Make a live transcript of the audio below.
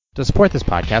To support this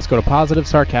podcast, go to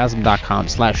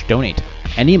positivesarcasm.com/donate.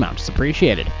 Any amount is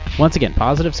appreciated. Once again,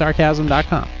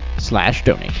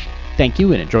 positivesarcasm.com/donate. Thank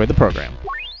you and enjoy the program.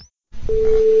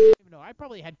 No, I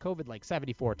probably had COVID like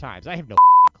 74 times. I have no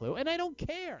clue, and I don't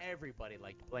care. Everybody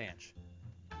liked Blanche.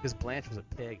 Because Blanche was a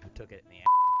pig who took it in the ass.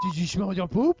 Did you smell your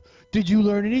poop? Did you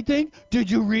learn anything?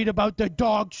 Did you read about the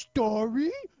dog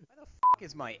story? Why the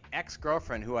is my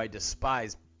ex-girlfriend, who I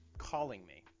despise, calling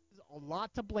me? A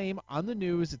lot to blame on the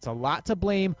news. It's a lot to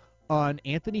blame on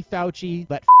Anthony Fauci,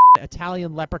 that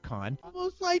Italian leprechaun.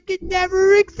 Almost like it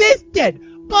never existed,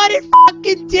 but it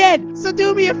fucking did. So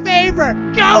do me a favor,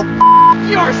 go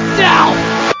yourself.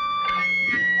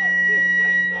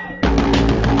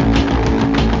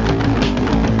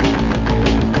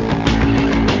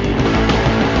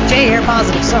 Jay here,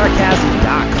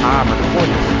 PositiveSarcasm.com,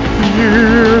 recording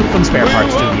here from Spare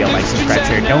Parts Studio. Like, subscribe,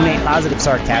 share, donate.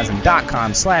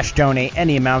 PositiveSarcasm.com/donate.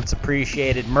 Any amounts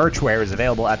appreciated. Merchwear is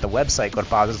available at the website. Go to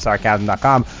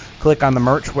PositiveSarcasm.com. Click on the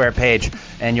Merchwear page,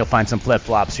 and you'll find some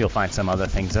flip-flops. You'll find some other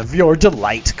things of your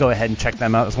delight. Go ahead and check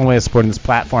them out. It's one way of supporting this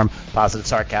platform.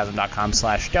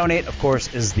 PositiveSarcasm.com/donate, of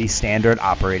course, is the standard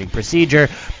operating procedure.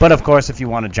 But, of course, if you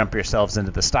want to jump yourselves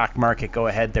into the stock market, go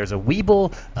ahead. There's a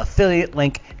Webull affiliate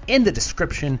link in the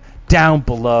description down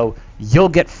below. You'll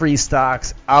get free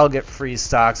stocks. I'll get free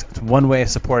stocks. It's one way of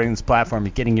supporting this platform.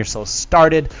 You're getting yourself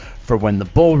started for when the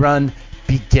bull run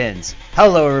begins.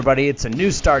 Hello, everybody. It's a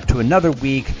new start to another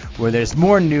week where there's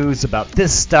more news about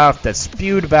this stuff that's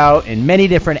spewed about in many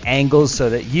different angles so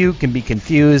that you can be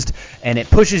confused, and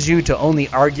it pushes you to only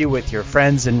argue with your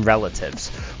friends and relatives.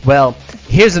 Well,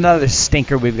 here's another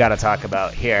stinker we've got to talk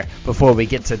about here before we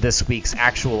get to this week's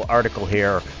actual article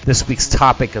here, or this week's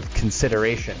topic of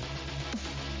consideration.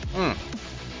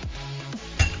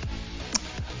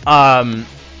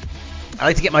 I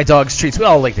like to get my dogs treats. We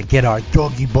all like to get our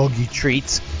doggy buggy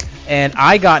treats. And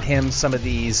I got him some of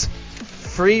these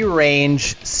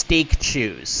free-range steak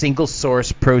chews,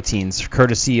 single-source proteins,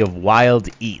 courtesy of Wild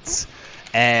Eats.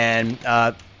 And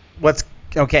so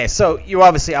you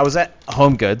obviously, I was at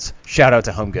Home Goods. Shout out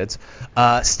to Home Goods.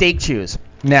 Steak chews.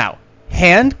 Now,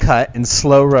 hand-cut and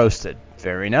slow-roasted.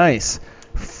 Very nice.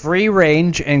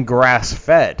 Free-range and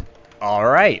grass-fed. All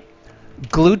right.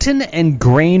 Gluten and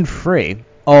grain-free.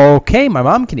 Okay, my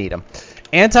mom can eat them.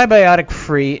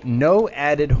 Antibiotic-free, no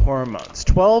added hormones.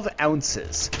 12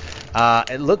 ounces.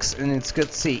 It looks, and it's good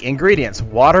to see. Ingredients: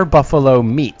 water buffalo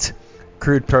meat,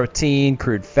 crude protein,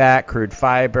 crude fat, crude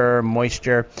fiber,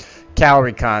 moisture.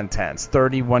 Calorie contents: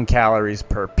 31 calories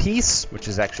per piece, which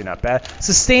is actually not bad.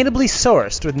 Sustainably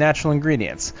sourced with natural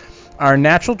ingredients. Our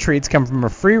natural treats come from a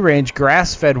free-range,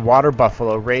 grass-fed water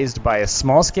buffalo raised by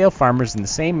small-scale farmers in the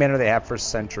same manner they have for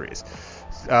centuries.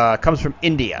 Comes from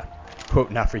India.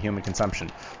 Quote, not for human consumption.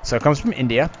 So it comes from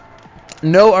India.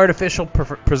 No artificial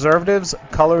preservatives,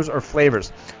 colors, or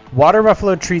flavors. Water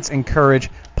buffalo treats encourage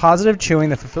positive chewing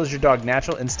that fulfills your dog's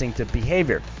natural instinctive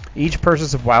behavior. Each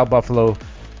purchase of Wild Buffalo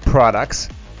products,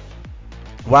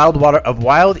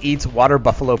 Wild Eats water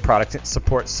buffalo products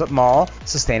supports small,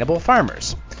 sustainable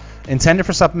farmers. Intended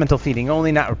for supplemental feeding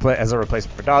only, not as a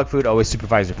replacement for dog food. Always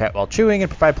supervise your pet while chewing and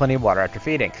provide plenty of water after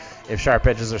feeding. If sharp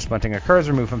edges or splinting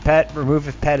occurs, remove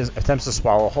if pet attempts to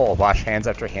swallow whole. Wash hands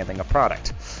after handling a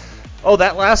product. Oh,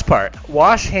 that last part.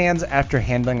 Wash hands after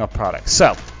handling a product.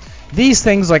 So, these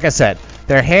things, like I said,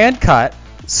 they're hand-cut,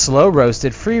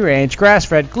 slow-roasted, free-range,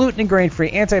 grass-fed, gluten and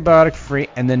grain-free, antibiotic-free,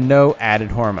 and then no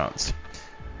added hormones.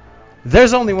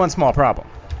 There's only one small problem.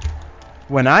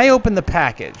 When I opened the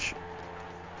package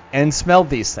and smelled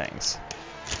these things,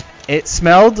 it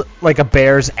smelled like a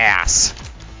bear's ass.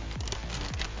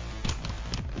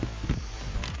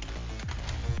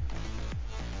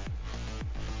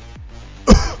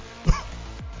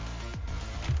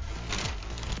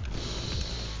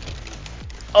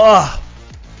 Ugh.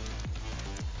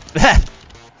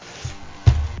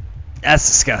 That's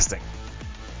disgusting.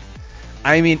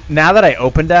 I mean, now that I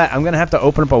opened that, I'm going to have to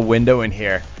open up a window in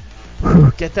here.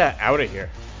 Get that out of here.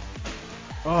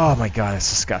 Oh my god, it's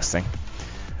disgusting.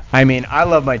 I mean, I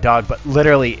love my dog, but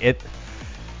literally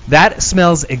that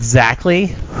smells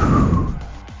exactly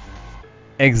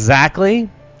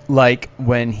like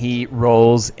when he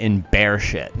rolls in bear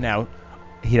shit. Now,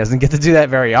 he doesn't get to do that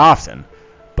very often,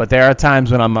 but there are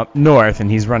times when I'm up north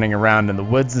and he's running around in the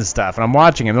woods and stuff, and I'm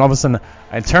watching him, and all of a sudden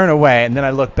I turn away, and then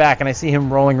I look back and I see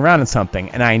him rolling around in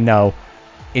something, and I know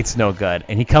it's no good.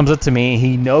 And he comes up to me,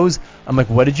 he knows, I'm like,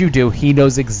 what did you do? He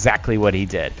knows exactly what he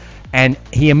did. And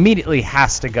he immediately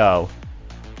has to go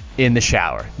in the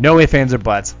shower. No ifs, ands, or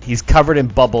buts. He's covered in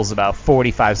bubbles about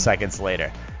 45 seconds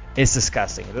later. It's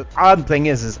disgusting. The odd thing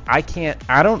is I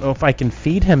don't know if I can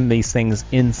feed him these things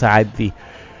inside the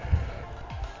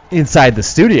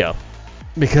studio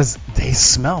because they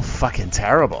smell fucking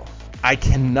terrible. I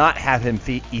cannot have him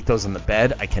eat those on the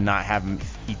bed. I cannot have him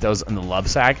eat those in the love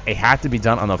sack. It had to be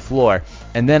done on the floor,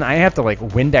 and then I have to like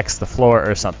Windex the floor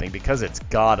or something because it's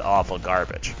god awful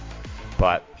garbage.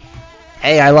 But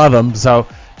hey, I love them. So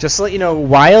just to let you know,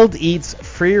 Wild eats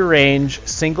free range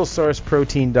single source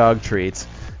protein dog treats.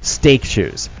 Steak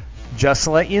chews. Just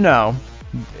to let you know,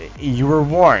 you were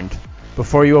warned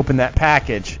before you open that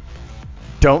package.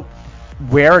 Don't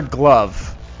wear a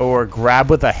glove or grab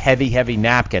with a heavy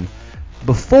napkin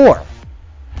before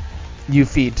you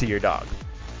feed to your dog.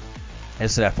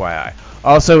 It's an FYI.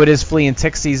 Also, it is flea and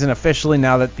tick season officially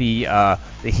now that the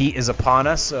heat is upon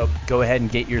us. So go ahead and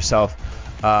get yourself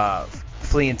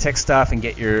flea and tick stuff and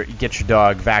get your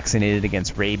dog vaccinated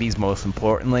against rabies. Most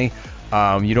importantly.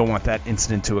 You don't want that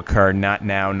incident to occur. Not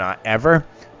now, not ever.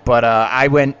 But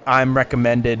I'm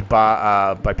recommended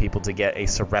by people to get a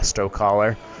Seresto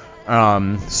collar.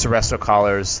 Seresto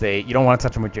collars, you don't want to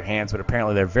touch them with your hands, but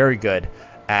apparently they're very good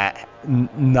at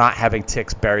not having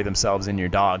ticks bury themselves in your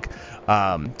dog.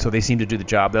 So they seem to do the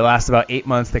job. They last about 8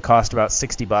 months. They cost about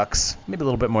 $60, maybe a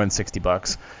little bit more than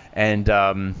 $60.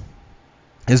 And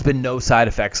there's been no side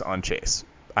effects on Chase.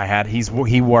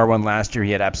 He wore one last year.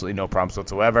 He had absolutely no problems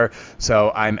whatsoever.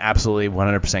 So I'm absolutely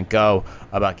 100% go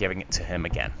about giving it to him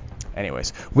again.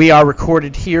 Anyways, we are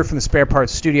recorded here from the Spare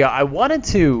Parts Studio. I wanted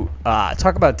to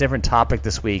talk about a different topic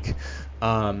this week.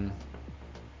 Something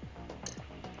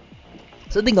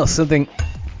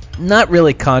not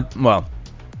really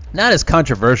not as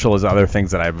controversial as other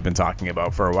things that I've been talking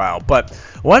about for a while. But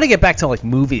I wanted to get back to like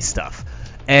movie stuff.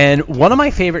 And one of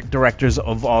my favorite directors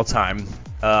of all time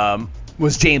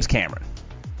was James Cameron.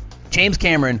 James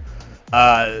Cameron,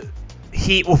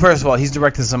 first of all, he's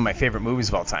directed some of my favorite movies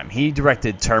of all time. He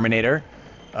directed Terminator,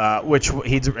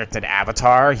 he directed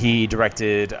Avatar. He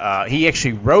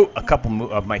actually wrote a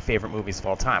couple of my favorite movies of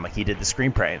all time. Like he did the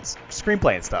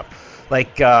screenplay and stuff.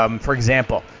 Like, for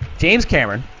example, James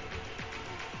Cameron,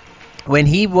 when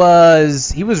he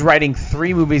was writing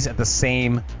 3 movies at the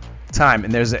same time,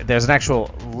 and there's an actual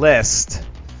list.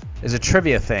 There's a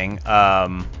trivia thing.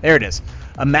 There it is.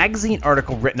 A magazine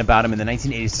article written about him in the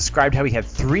 1980s described how he had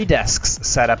 3 desks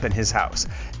set up in his house.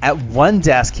 At one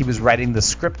desk, he was writing the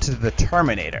script to The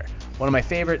Terminator, one of my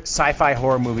favorite sci-fi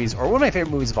horror movies, or one of my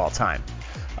favorite movies of all time.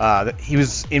 He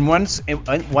was in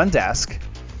one desk.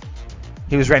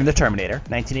 He was writing The Terminator,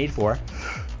 1984.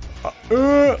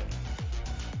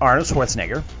 Arnold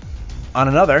Schwarzenegger. On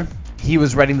another, he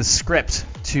was writing the script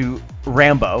to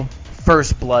Rambo,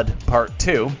 First Blood Part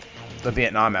 2, the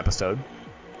Vietnam episode.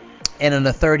 And in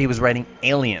the third, he was writing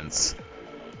Aliens,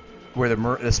 where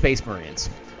the Space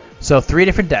Marines. So 3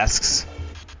 different desks.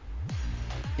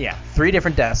 Yeah, 3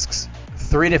 different desks,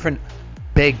 3 different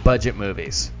big budget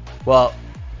movies. Well,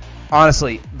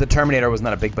 honestly, The Terminator was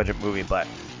not a big budget movie, but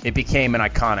it became an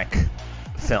iconic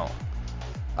film.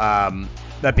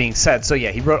 That being said, so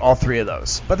yeah, he wrote all 3 of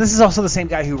those. But this is also the same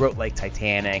guy who wrote like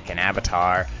Titanic and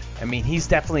Avatar. I mean, he's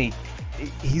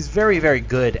very, very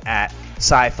good at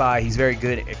sci-fi. He's very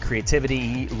good at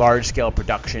creativity, large-scale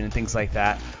production, and things like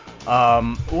that.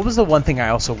 What was the one thing I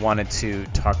also wanted to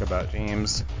talk about,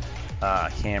 James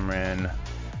Cameron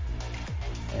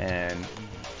and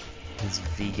his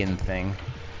vegan thing?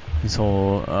 His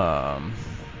whole...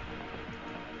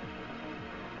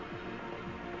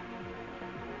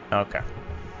 Okay.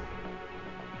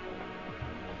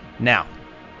 Now...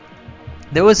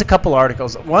 there was a couple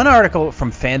articles. One article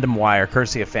from Fandom Wire,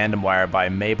 courtesy of Fandom Wire, by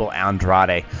Mabel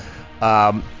Andrade,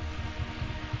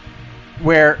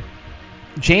 where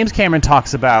James Cameron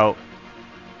talks about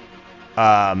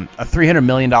a $300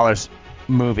 million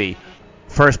movie,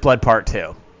 First Blood Part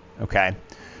 2, okay,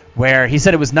 where he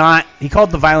said it was not, he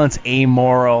called the violence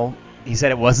amoral, he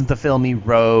said it wasn't the film he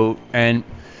wrote, and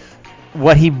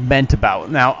what he meant about.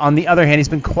 Now, on the other hand, he's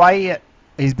been quiet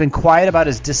about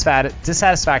his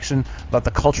dissatisfaction about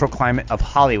the cultural climate of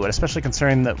Hollywood, especially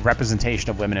concerning the representation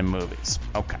of women in movies.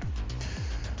 Okay.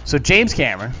 So James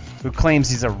Cameron, who claims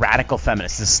he's a radical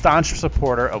feminist, is a staunch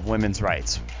supporter of women's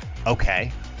rights.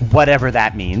 Okay. Whatever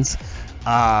that means.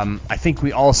 I think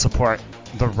we all support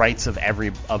the rights of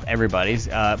everybody's.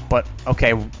 But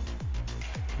okay.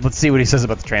 Let's see what he says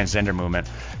about the transgender movement,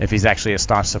 if he's actually a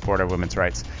staunch supporter of women's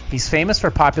rights. He's famous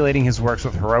for populating his works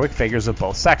with heroic figures of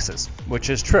both sexes, which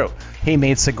is true. He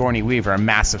made Sigourney Weaver a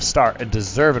massive star, a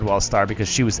deserved star, because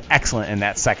she was excellent in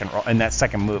that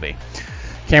second movie.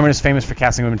 Cameron is famous for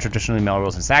casting women traditionally male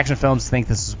roles in his action films. I think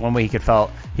this is one way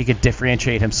he could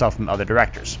differentiate himself from other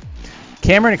directors.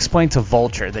 Cameron explained to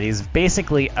Vulture that he's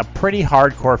basically a pretty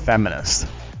hardcore feminist.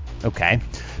 Okay?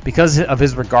 Because of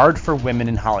his regard for women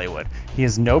in Hollywood. He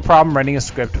has no problem writing a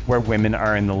script where women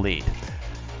are in the lead.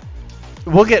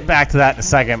 We'll get back to that in a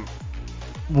second.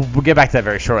 We'll get back to that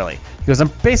very shortly. He goes,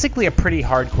 I'm basically a pretty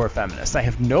hardcore feminist. I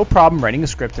have no problem writing a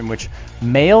script in which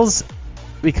males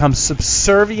become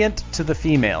subservient to the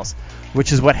females,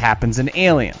 which is what happens in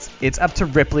Aliens. It's up to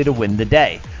Ripley to win the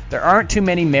day. There aren't too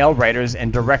many male writers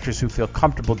and directors who feel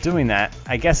comfortable doing that.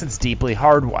 I guess it's deeply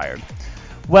hardwired.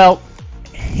 Well,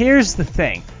 here's the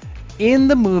thing. In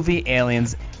the movie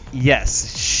Aliens,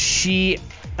 yes, she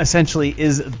essentially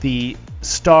is the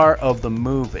star of the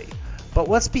movie. But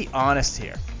let's be honest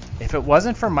here. If it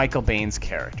wasn't for Michael Baine's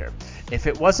character, if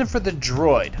it wasn't for the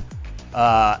droid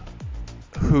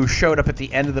who showed up at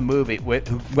the end of the movie,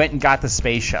 who went and got the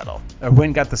space shuttle, or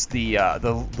went and got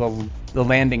the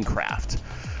landing craft,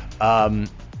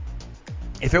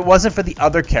 if it wasn't for the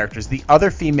other characters, the other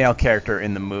female character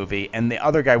in the movie, and the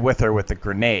other guy with her with the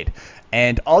grenade,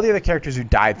 and all the other characters who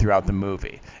died throughout the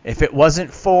movie, if it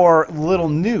wasn't for little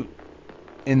Newt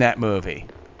in that movie,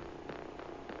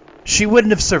 she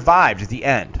wouldn't have survived at the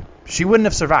end. She wouldn't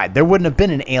have survived. There wouldn't have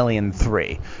been an Alien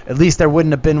 3. At least there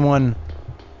wouldn't have been one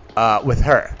with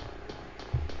her.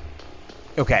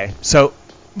 Okay, so,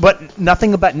 but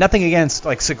nothing against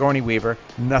like Sigourney Weaver,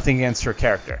 nothing against her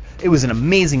character. It was an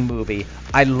amazing movie.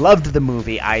 I loved the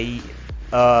movie. I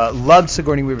loved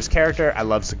Sigourney Weaver's character. I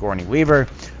loved Sigourney Weaver.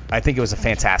 I think it was a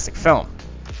fantastic film.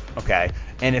 Okay,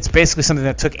 and it's basically something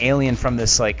that took Alien from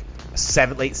this like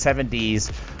late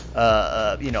 70s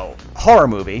horror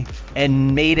movie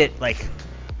and made it like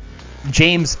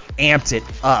James amped it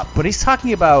up. But he's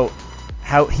talking about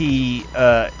how he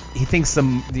thinks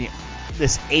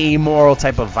this amoral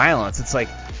type of violence. It's like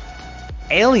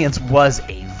Aliens was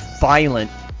a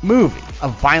violent movie,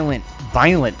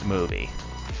 violent movie,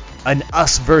 an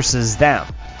us versus them.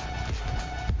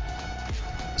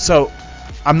 So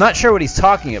I'm not sure what he's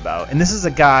talking about. And this is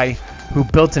a guy who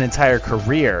built an entire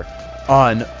career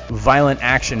on violent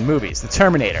action movies. The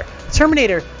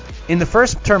Terminator, in the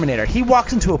first Terminator, he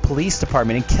walks into a police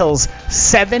department and kills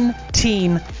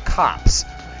 17 cops.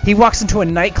 He walks into a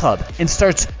nightclub and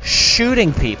starts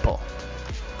shooting people.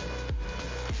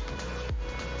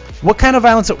 What kind of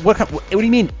violence? What do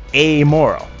you mean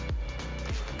amoral?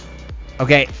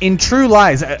 Okay, in True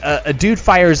Lies, a dude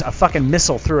fires a fucking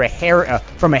missile through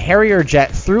from a Harrier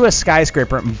jet through a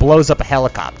skyscraper and blows up a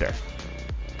helicopter.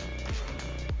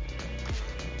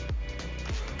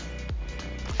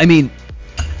 I mean,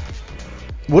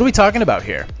 what are we talking about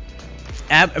here?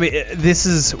 This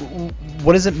is,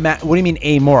 what does it matter? What do you mean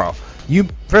amoral?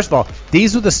 First of all,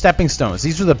 these are the stepping stones.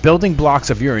 These are the building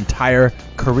blocks of your entire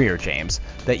career, James,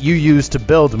 that you use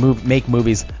to make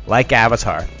movies like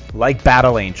Avatar, like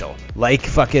Battle Angel, like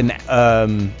fucking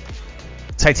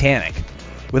Titanic.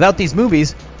 Without these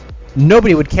movies,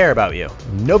 nobody would care about you.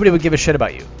 Nobody would give a shit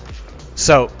about you.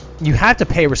 So you have to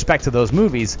pay respect to those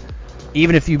movies,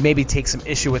 even if you maybe take some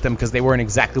issue with them because they weren't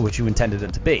exactly what you intended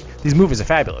them to be. These movies are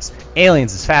fabulous.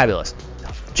 Aliens is fabulous.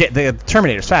 The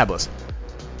Terminator is fabulous.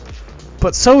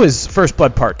 But so is First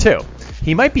Blood Part 2.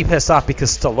 He might be pissed off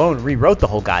because Stallone rewrote the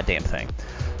whole goddamn thing.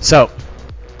 So,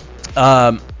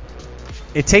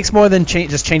 it takes more than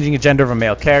just changing the gender of a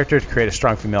male character to create a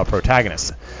strong female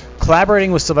protagonist.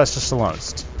 Collaborating with Sylvester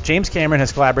Stallone. James Cameron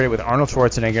has collaborated with Arnold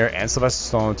Schwarzenegger and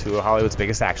Sylvester Stallone, two of Hollywood's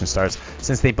biggest action stars.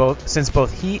 Since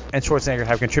both he and Schwarzenegger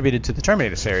have contributed to the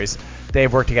Terminator series, they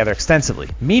have worked together extensively.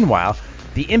 Meanwhile,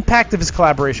 the impact of his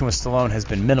collaboration with Stallone has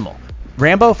been minimal.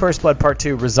 Rambo First Blood Part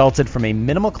 2 resulted from a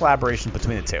minimal collaboration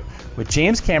between the two, with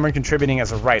James Cameron contributing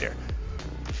as a writer.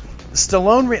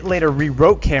 Stallone later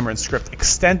rewrote Cameron's script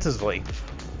extensively,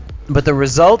 but the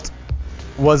result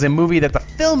was a movie that the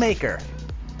filmmaker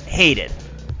hated.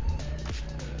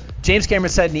 James Cameron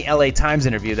said in the LA Times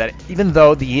interview that even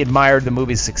though he admired the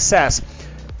movie's success,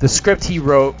 the script he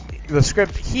wrote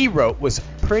was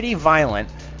pretty violent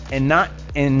and not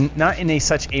in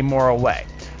such a moral way.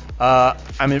 I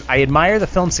admire the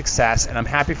film's success and I'm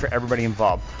happy for everybody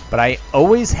involved, but I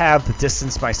always have to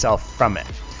distance myself from it.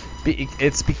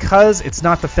 It's because it's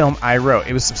not the film I wrote.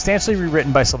 It was substantially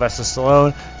rewritten by Sylvester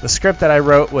Stallone. The script that I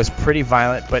wrote was pretty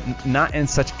violent, but not in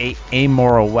such a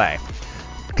amoral way.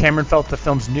 Cameron felt the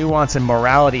film's nuance and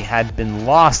morality had been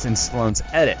lost in Stallone's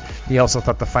edit. He also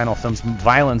thought the final film's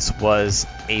violence was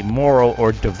amoral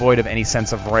or devoid of any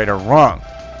sense of right or wrong.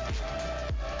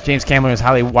 James Cameron is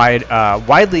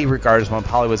widely regarded as one of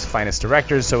Hollywood's finest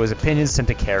directors, so his opinions tend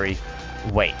to carry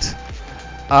weight.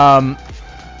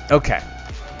 Okay.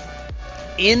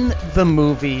 In the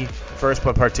movie First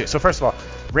Blood Part 2. So first of all,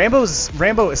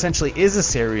 Rambo essentially is a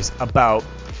series about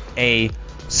a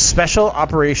special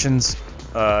operations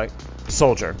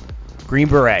soldier, Green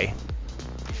Beret,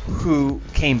 who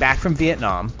came back from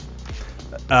Vietnam,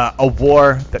 a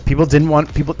war that people didn't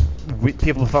want. People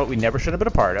thought we never should have been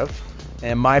a part of.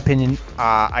 And in my opinion,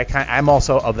 I'm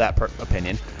also of that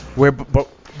opinion. But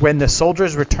when the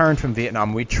soldiers returned from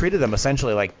Vietnam, we treated them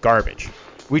essentially like garbage.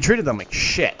 We treated them like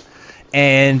shit,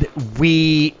 and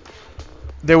we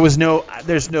didn't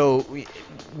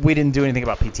do anything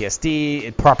about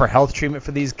PTSD, proper health treatment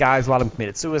for these guys. A lot of them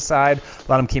committed suicide.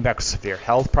 A lot of them came back with severe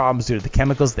health problems due to the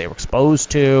chemicals they were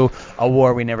exposed to. A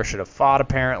war we never should have fought,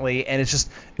 apparently. And it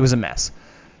was a mess.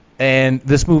 And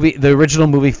this movie, the original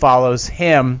movie, follows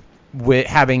him with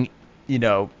having,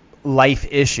 life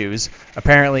issues.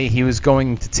 Apparently, he was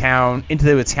going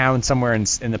into a town somewhere in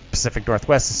the Pacific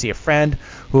Northwest to see a friend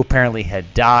who apparently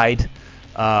had died.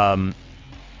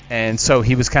 And so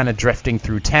he was kind of drifting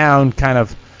through town, kind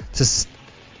of to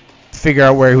figure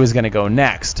out where he was going to go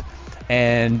next.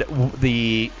 And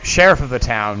the sheriff of the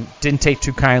town didn't take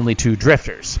too kindly to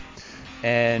drifters,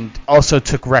 and also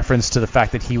took reference to the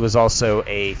fact that he was also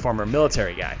a former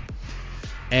military guy.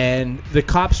 And the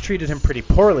cops treated him pretty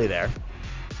poorly there.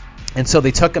 And so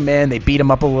they took him in, they beat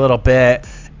him up a little bit,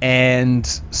 and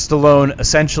Stallone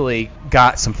essentially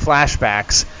got some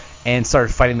flashbacks and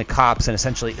started fighting the cops and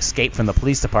essentially escaped from the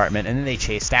police department. And then they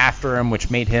chased after him, which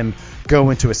made him go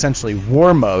into essentially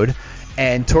war mode.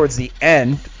 And towards the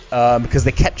end, because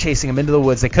they kept chasing him into the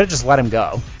woods, they could have just let him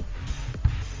go.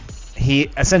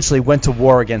 He essentially went to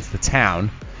war against the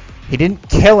town. He didn't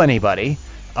kill anybody.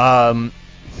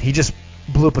 He just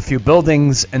blew up a few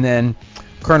buildings, and then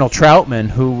Colonel Troutman,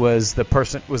 who was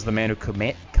the man who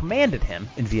commanded him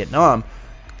in Vietnam,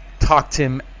 talked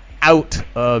him out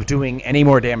of doing any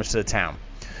more damage to the town.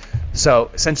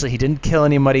 So essentially, he didn't kill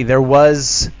anybody. There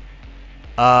was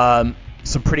some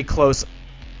pretty close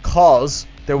calls.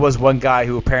 There was one guy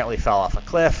who apparently fell off a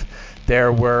cliff.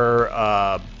 There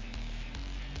were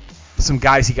some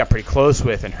guys he got pretty close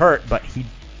with and hurt, but he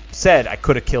said, "I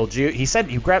could have killed you." He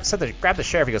said, grabbed the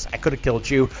sheriff. He goes, "I could have killed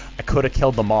you. I could have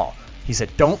killed them all." He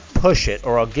said, "Don't push it,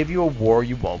 or I'll give you a war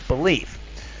you won't believe."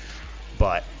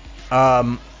 But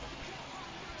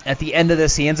at the end of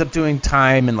this, he ends up doing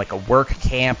time in like a work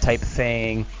camp type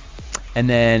thing, and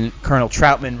then Colonel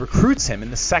Troutman recruits him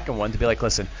in the second one to be like,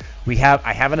 "Listen,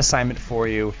 I have an assignment for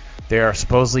you. There are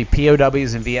supposedly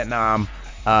POWs in Vietnam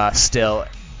still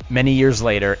many years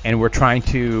later, and we're trying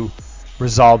to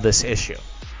resolve this issue."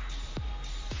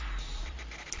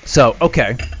 So,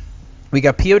 okay, we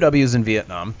got POWs in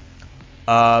Vietnam.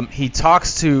 He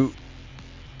talks to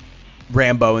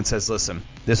Rambo and says, "Listen,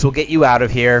 this will get you out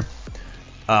of here."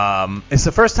 It's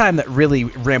the first time that really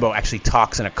Rambo actually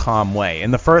talks in a calm way.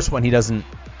 In the first one, he doesn't.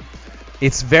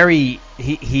 It's very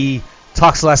he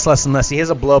talks less and less. He has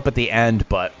a blow up at the end,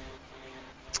 but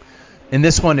in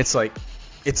this one, it's like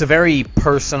it's a very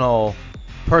personable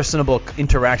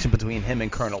interaction between him and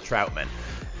Colonel Troutman.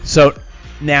 So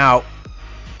now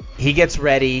he gets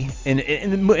ready,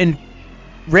 and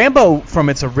Rambo from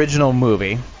its original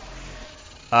movie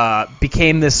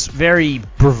became this very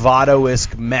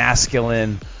bravado-esque,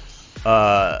 masculine,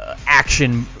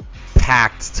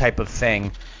 action-packed type of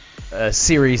thing,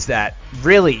 series that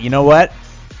really, you know what,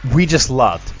 we just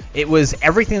loved. It was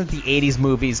everything that the 80s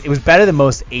movies, it was better than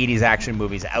most 80s action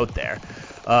movies out there.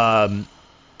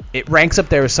 It ranks up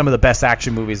there with some of the best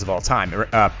action movies of all time.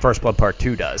 First Blood Part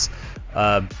 2 does.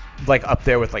 Like up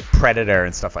there with like Predator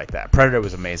and stuff like that. Predator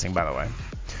was amazing, by the way.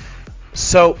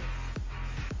 So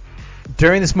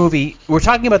during this movie, we're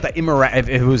talking about if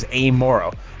it was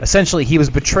amoral. Essentially, he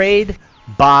ended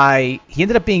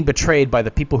up being betrayed by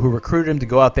the people who recruited him to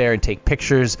go out there and take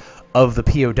pictures of the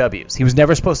POWs. He was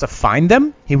never supposed to find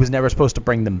them. He was never supposed to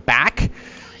bring them back.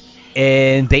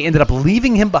 And they ended up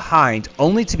leaving him behind,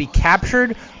 only to be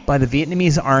captured by the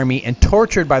Vietnamese army and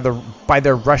tortured by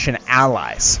their Russian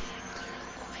allies.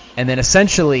 And then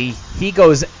essentially, he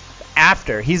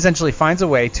essentially finds a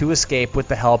way to escape with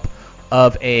the help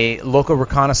of a local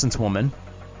reconnaissance woman,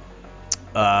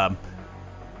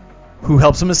 who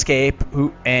helps him escape,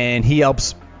 and he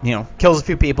helps, kills a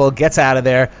few people, gets out of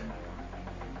there,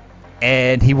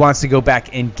 and he wants to go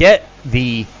back and get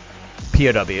the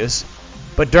POWs.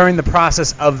 But during the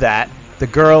process of that, the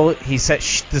girl,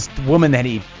 this woman that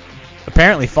he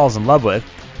apparently falls in love with,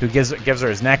 who gives her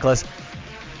his necklace,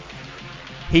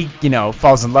 he,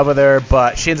 falls in love with her,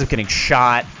 but she ends up getting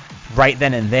shot right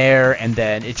then and there, and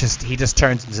then he just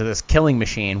turns into this killing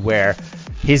machine where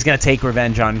he's going to take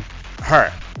revenge on her,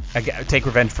 take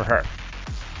revenge for her.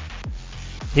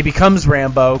 He becomes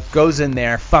Rambo, goes in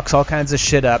there, fucks all kinds of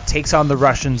shit up, takes on the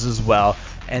Russians as well,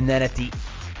 And then at the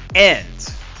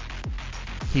end,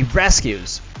 he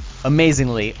rescues,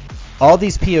 amazingly, all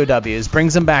these POWs,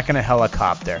 brings them back in a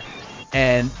helicopter.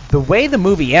 And the way the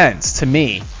movie ends, to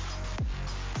me,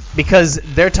 because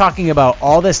they're talking about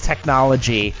all this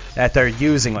technology that they're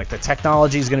using, like the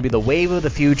technology is going to be the wave of the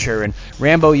future, and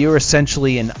Rambo, you're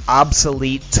essentially an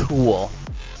obsolete tool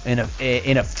in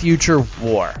a future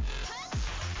war.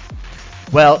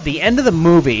 Well, the end of the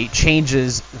movie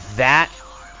changes that,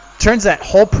 turns that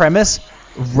whole premise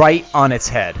right on its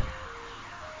head.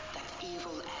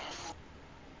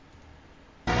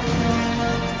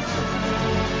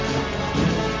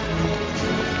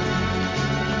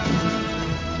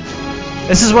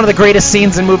 This is one of the greatest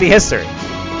scenes in movie history.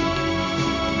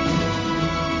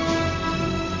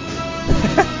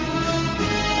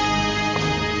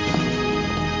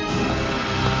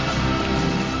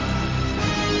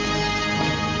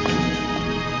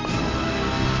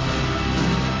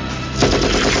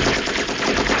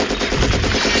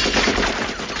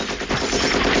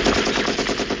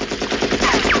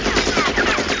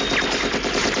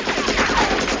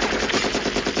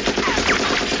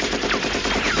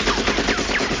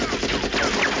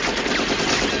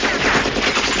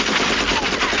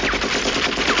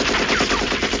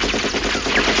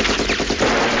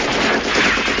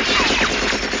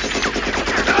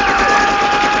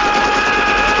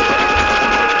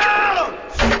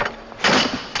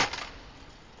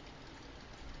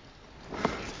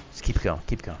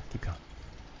 Keep going.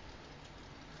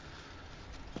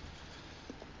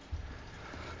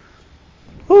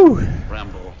 Whew.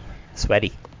 Rambo,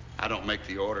 Sweaty. I don't make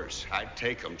the orders. I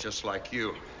take them just like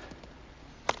you.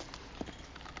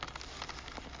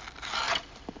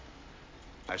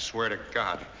 I swear to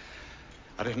God,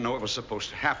 I didn't know it was supposed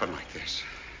to happen like this.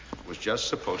 It was just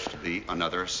supposed to be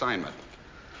another assignment.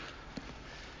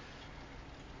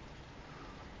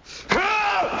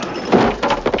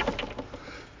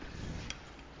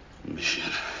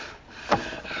 Mission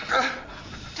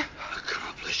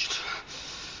accomplished.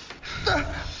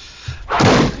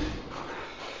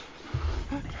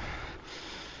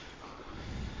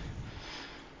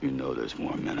 You know there's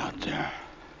more men out there.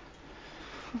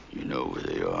 You know where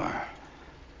they are.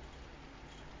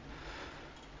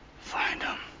 Find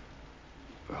them,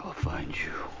 or I'll find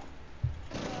you.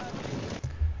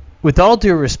 With all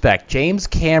due respect, James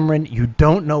Cameron, you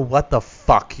don't know what the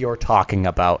fuck you're talking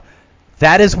about.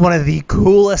 That is one of the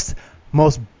coolest,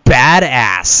 most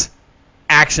badass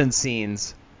action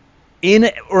scenes in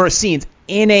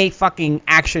a fucking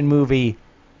action movie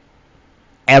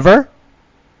ever.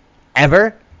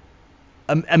 I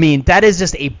mean, that is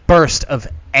just a burst of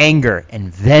anger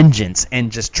and vengeance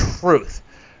and just truth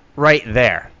right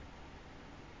there.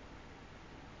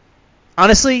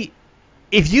 Honestly,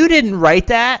 if you didn't write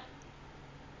that,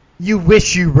 you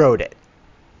wish you wrote it.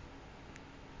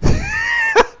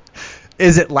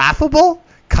 Is it laughable?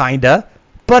 Kinda.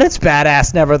 But it's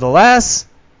badass nevertheless.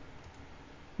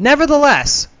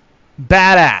 Nevertheless,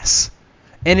 badass.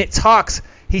 And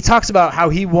he talks about how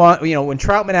he when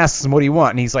Troutman asks him what do you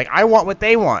want, and he's like, I want what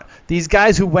they want. These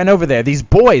guys who went over there, these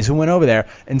boys who went over there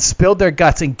and spilled their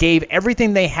guts and gave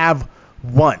everything they have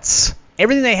once.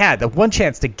 Everything they had, the one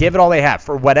chance to give it all they have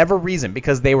for whatever reason,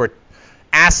 because they were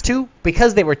asked to,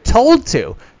 because they were told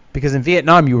to, because in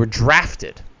Vietnam you were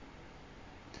drafted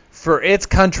for its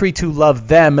country to love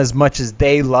them as much as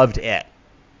they loved it.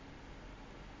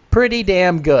 Pretty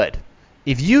damn good.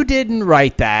 If you didn't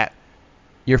write that,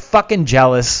 you're fucking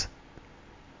jealous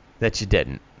that you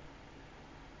didn't.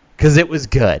 Because it was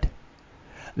good.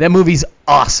 That movie's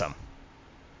awesome.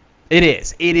 It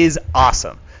is. It is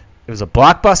awesome. It was a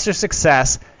blockbuster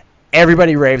success.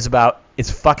 Everybody raves about. It's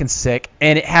fucking sick.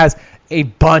 And it has a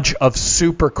bunch of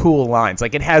super cool lines.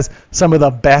 Like, it has some of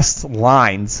the best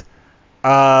lines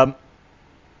in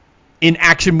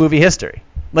action movie history.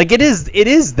 Like, it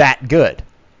is that good.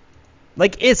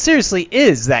 Like, it seriously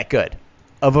is that good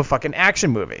of a fucking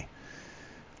action movie.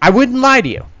 I wouldn't lie to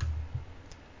you.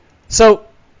 So,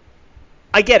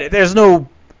 I get it. There's no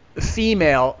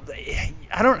female.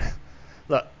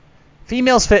 Look,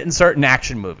 females fit in certain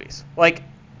action movies. Like,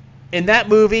 in that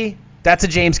movie, that's a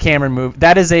James Cameron movie.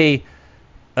 That is a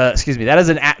that is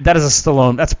a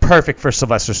Stallone. That's perfect for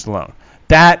Sylvester Stallone.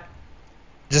 That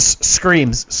just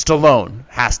screams Stallone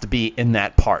has to be in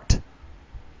that part.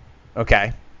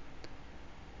 Okay?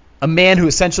 A man who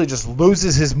essentially just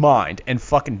loses his mind and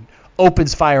fucking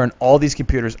opens fire on all these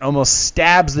computers, almost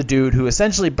stabs the dude who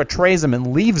essentially betrays him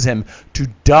and leaves him to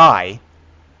die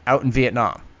out in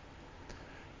Vietnam.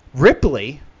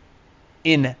 Ripley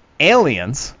in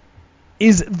Aliens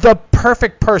is the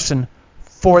perfect person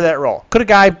for that role. Could a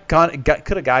guy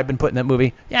been put in that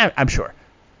movie? Yeah, I'm sure.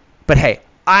 But hey,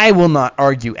 I will not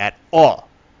argue at all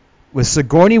with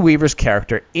Sigourney Weaver's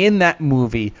character in that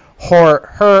movie.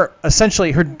 Watching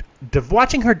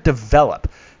her develop.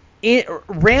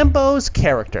 Rambo's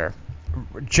character,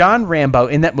 John Rambo,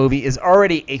 in that movie is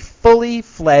already a fully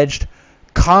fledged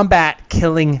combat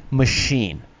killing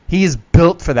machine. He is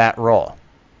built for that role.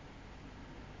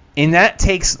 And that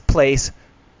takes place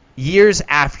years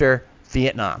after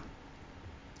Vietnam.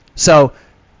 So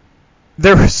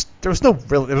there was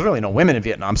really no women in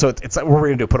Vietnam. So it's like, what we're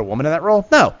going to do, put a woman in that role?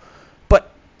 No.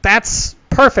 But that's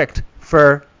perfect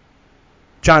for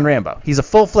John Rambo. He's a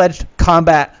full-fledged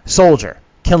combat soldier,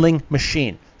 killing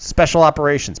machine, special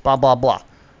operations, blah, blah, blah.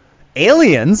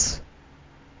 Aliens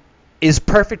is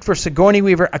perfect for Sigourney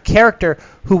Weaver, a character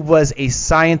who was a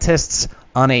scientist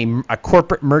on a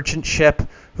corporate merchant ship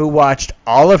who watched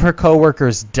all of her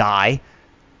coworkers die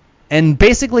and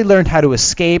basically learned how to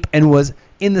escape, and was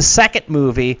in the second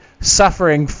movie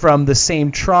suffering from the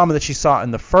same trauma that she saw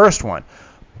in the first one.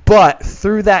 But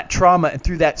through that trauma and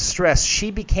through that stress,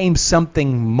 she became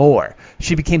something more.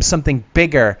 She became something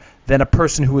bigger than a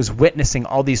person who was witnessing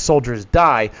all these soldiers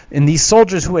die. And these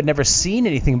soldiers who had never seen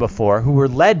anything before, who were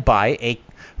led by a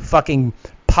fucking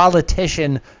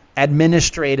politician,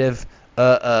 administrative,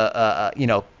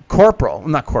 corporal,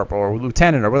 not corporal, or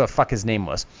lieutenant, or whatever the fuck his name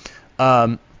was.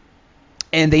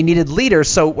 And they needed leaders.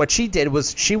 So what she did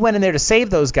was she went in there to save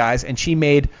those guys, and she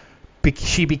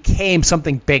became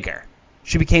something bigger.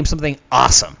 She became something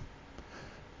awesome.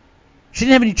 She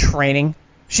didn't have any training.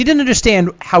 She didn't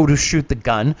understand how to shoot the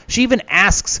gun. She even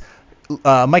asks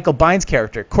Michael Biehn's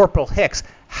character, Corporal Hicks,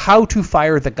 how to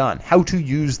fire the gun, how to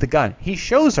use the gun. He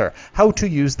shows her how to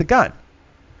use the gun.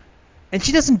 And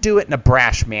she doesn't do it in a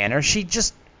brash manner. She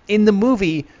just, in the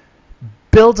movie,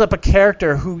 builds up a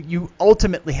character who you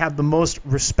ultimately have the most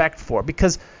respect for,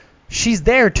 because she's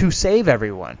there to save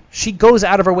everyone. She goes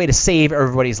out of her way to save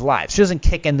everybody's lives. She doesn't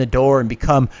kick in the door and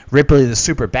become Ripley the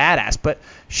super badass, but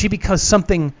she becomes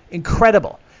something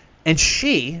incredible. And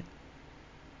she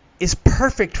is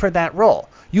perfect for that role.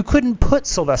 You couldn't put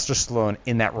Sylvester Stallone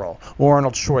in that role or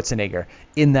Arnold Schwarzenegger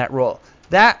in that role.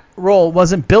 That role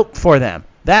wasn't built for them.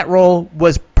 That role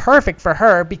was perfect for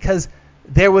her because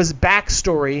there was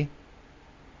backstory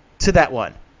to that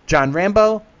one. John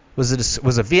Rambo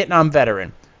was a Vietnam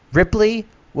veteran. Ripley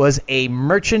was a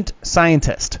merchant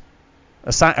scientist,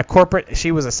 a corporate.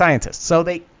 She was a scientist. So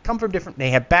they come from different.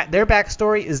 They have their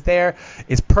backstory is there.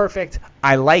 It's perfect.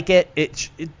 I like it.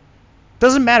 It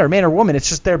doesn't matter, man or woman. It's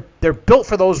just they're built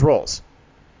for those roles.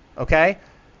 Okay.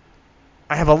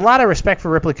 I have a lot of respect for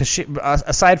Ripley because she,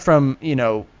 aside from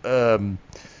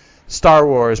Star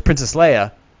Wars, Princess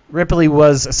Leia, Ripley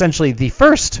was essentially the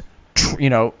first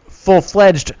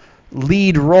full-fledged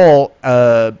lead role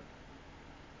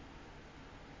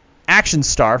action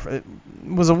star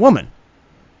was a woman.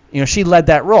 She led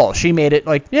that role. She made it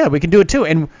like, yeah, we can do it too.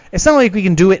 And it's not like we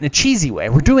can do it in a cheesy way.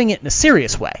 We're doing it in a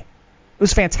serious way. It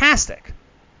was fantastic.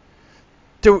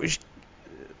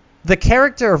 The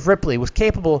character of Ripley was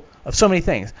capable of so many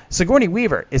things. Sigourney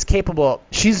Weaver is capable.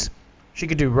 She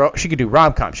could do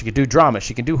rom-com. She could do drama.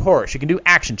 She can do horror. She can do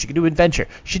action. She can do adventure.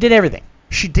 She did everything.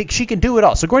 She can do it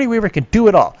all. Sigourney Weaver can do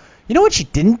it all. You know what she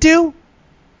didn't do?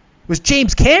 Was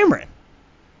James Cameron.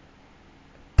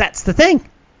 That's the thing.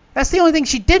 That's the only thing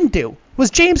she didn't do,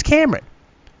 was James Cameron.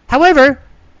 However,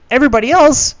 everybody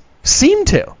else seemed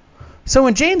to. So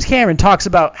when James Cameron talks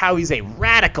about how he's a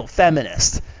radical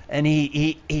feminist and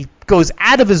he goes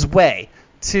out of his way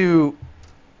to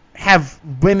have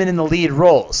women in the lead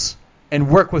roles and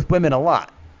work with women a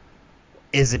lot,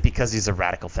 is it because he's a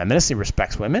radical feminist, he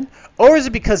respects women? Or is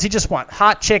it because he just wants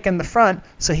hot chick in the front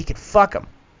so he can fuck them?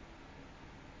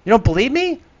 You don't believe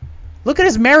me? Look at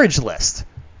his marriage list.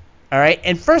 All right?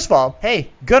 And first of all, hey,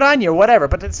 good on you or whatever.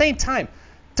 But at the same time,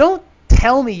 don't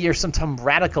tell me you're some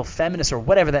radical feminist or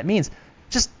whatever that means.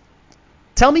 Just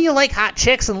tell me you like hot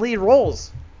chicks and lead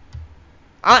roles.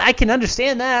 I can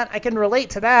understand that. I can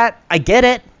relate to that. I get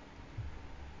it.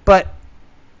 But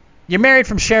you're married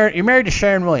to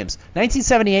Sharon Williams,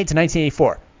 1978 to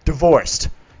 1984, divorced.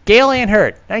 Gail Ann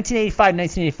Hurd, 1985 to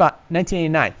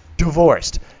 1989,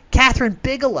 divorced. Catherine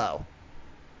Bigelow,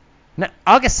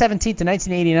 August 17th to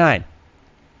 1989.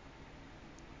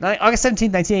 August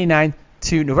 17th, 1989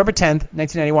 to November 10th,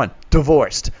 1991,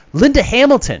 divorced. Linda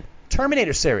Hamilton,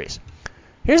 Terminator series.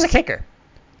 Here's a kicker.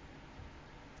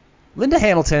 Linda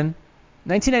Hamilton,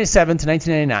 1997 to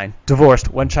 1999, divorced,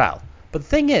 one child. But the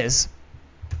thing is,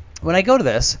 when I go to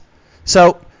this,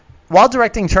 so while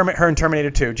directing her in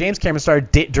Terminator 2, James Cameron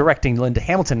started directing Linda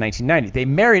Hamilton in 1990. They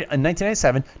married in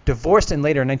 1997, divorced in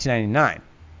later in 1999.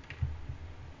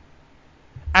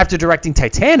 After directing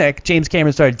Titanic, James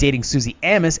Cameron started dating Susie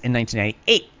Amos in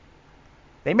 1998.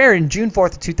 They married on June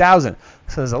 4th of 2000.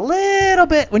 So there's a little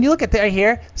bit, when you look at right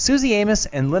here, Susie Amos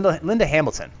and Linda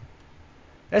Hamilton.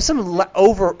 There's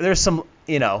some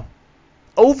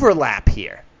overlap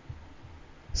here.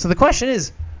 So the question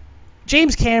is,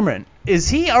 James Cameron, is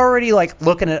he already like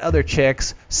looking at other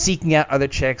chicks, seeking out other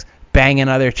chicks, banging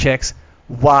other chicks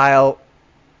while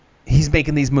he's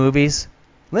making these movies?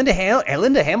 Linda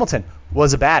Hamilton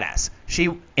was a badass.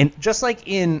 Just like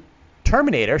in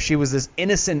Terminator, she was this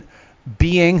innocent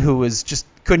being who was just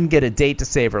couldn't get a date to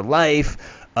save her life,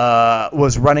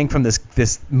 was running from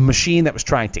this machine that was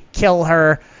trying to kill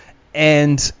her,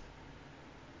 and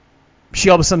she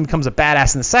all of a sudden becomes a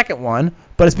badass in the second one,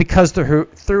 but it's because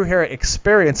through her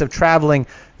experience of traveling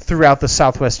throughout the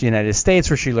Southwest United States,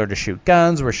 where she learned to shoot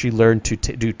guns, where she learned to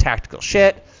do tactical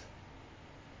shit,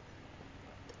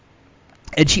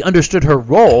 and she understood her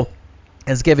role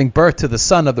as giving birth to the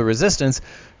son of the resistance.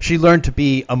 She learned to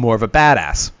be more of a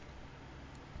badass.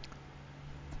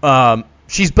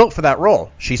 She's built for that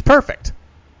role. She's perfect.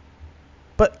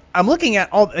 But I'm looking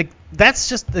at that's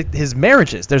just his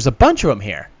marriages. There's a bunch of them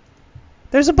here.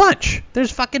 There's a bunch.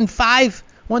 There's fucking 5,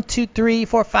 1, 2, 3,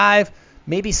 4, 5,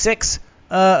 maybe 6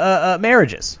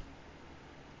 marriages.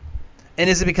 And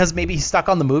is it because maybe he's stuck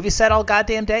on the movie set all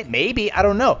goddamn day? Maybe. I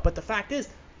don't know. But the fact is,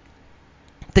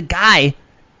 the guy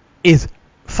is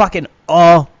fucking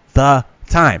all the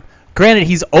time. Granted,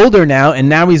 he's older now, and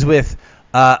now he's with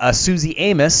Susie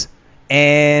Amos,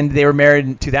 and they were married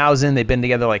in 2000. They've been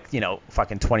together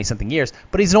fucking 20-something years.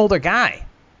 But he's an older guy.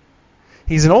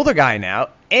 He's an older guy now,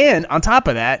 and on top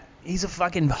of that, he's a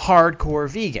fucking hardcore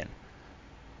vegan.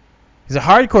 He's a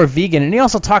hardcore vegan, and he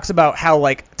also talks about how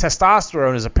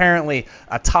testosterone is apparently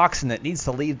a toxin that needs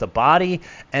to leave the body,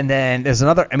 and then there's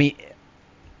another. I mean,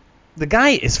 the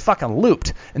guy is fucking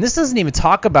looped, and this doesn't even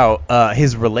talk about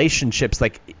his relationships.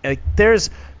 There's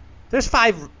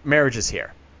 5 marriages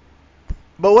here,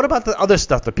 but what about the other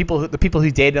stuff? The people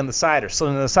who dated on the side or still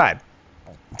on the side.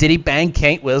 Did he bang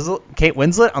Kate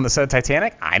Winslet on the set of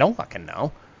Titanic? I don't fucking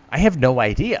know. I have no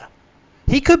idea.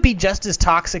 He could be just as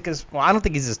toxic as... Well, I don't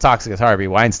think he's as toxic as Harvey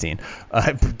Weinstein.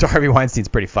 Harvey Weinstein's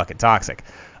pretty fucking toxic.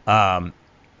 But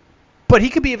he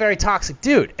could be a very toxic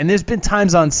dude. And there's been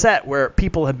times on set where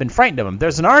people have been frightened of him.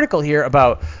 There's an article here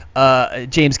about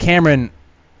James Cameron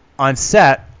on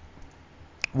set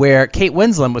where Kate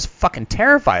Winslet was fucking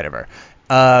terrified of her.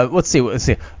 Let's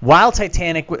see. While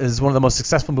Titanic is one of the most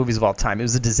successful movies of all time, it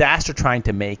was a disaster trying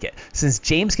to make it. Since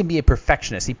James can be a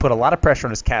perfectionist, he put a lot of pressure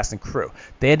on his cast and crew.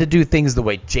 They had to do things the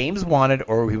way James wanted,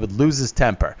 or he would lose his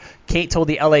temper. Kate told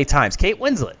the LA Times, Kate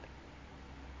Winslet,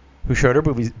 who showed her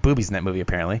boobies in that movie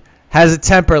apparently, has a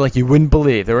temper like you wouldn't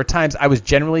believe. There were times I was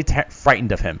generally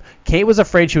frightened of him. Kate was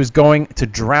afraid she was going to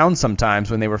drown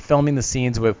sometimes when they were filming the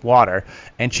scenes with water,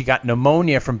 and she got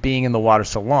pneumonia from being in the water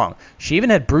so long. She even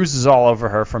had bruises all over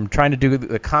her from trying to do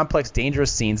the complex,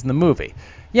 dangerous scenes in the movie.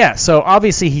 Yeah, so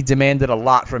obviously he demanded a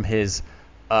lot from his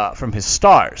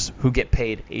stars, who get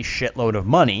paid a shitload of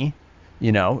money,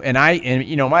 And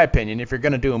my opinion, if you're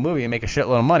going to do a movie and make a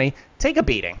shitload of money, take a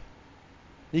beating.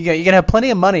 You're going to have plenty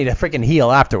of money to freaking heal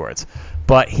afterwards.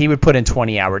 But he would put in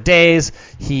 20-hour days.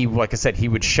 He, like I said, he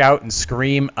would shout and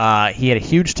scream. He had a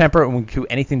huge temper and would do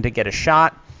anything to get a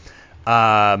shot.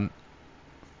 The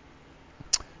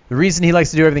reason he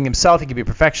likes to do everything himself, he can be a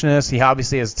perfectionist. He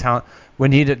obviously has talent.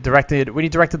 When he directed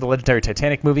the legendary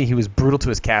Titanic movie, he was brutal to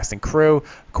his cast and crew.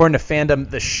 According to fandom,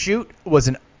 the shoot was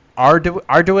an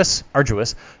arduous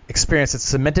experience that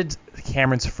cemented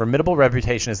Cameron's formidable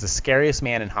reputation as the scariest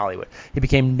man in Hollywood. He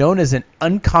became known as an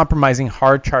uncompromising,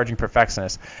 hard-charging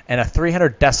perfectionist and a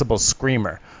 300 decibel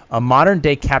screamer, a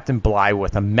modern-day Captain Bligh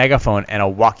with a megaphone and a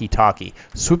walkie-talkie,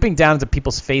 swooping down into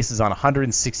people's faces on a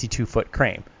 162-foot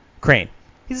crane.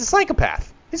 He's a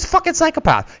psychopath. He's a fucking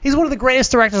psychopath. He's one of the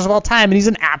greatest directors of all time, and he's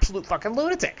an absolute fucking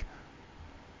lunatic.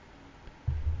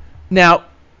 Now,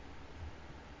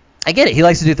 I get it. He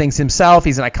likes to do things himself.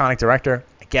 He's an iconic director.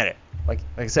 I get it. Like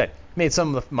I said, he made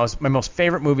some of my most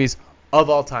favorite movies of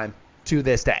all time to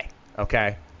this day.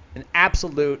 Okay? An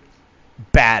absolute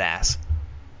badass.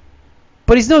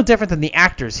 But he's no different than the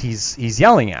actors he's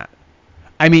yelling at.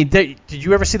 I mean, did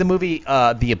you ever see the movie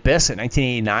The Abyss in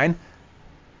 1989?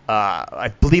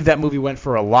 I believe that movie went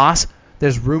for a loss.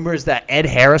 There's rumors that Ed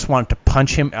Harris wanted to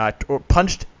punch him or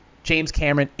punched James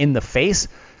Cameron in the face.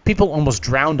 People almost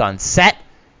drowned on set.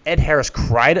 Ed Harris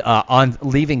cried on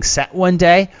leaving set one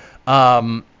day. There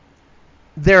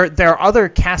are other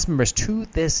cast members to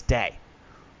this day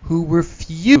who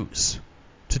refuse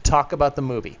to talk about the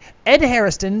movie. Ed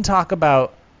Harris didn't talk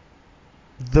about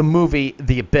the movie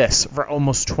The Abyss for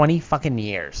almost 20 fucking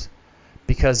years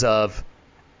because of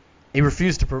he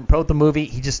refused to promote the movie.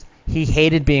 He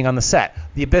hated being on the set.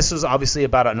 The Abyss was obviously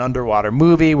about an underwater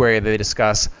movie where they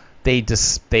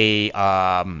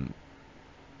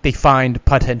find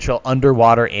potential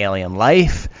underwater alien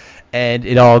life, and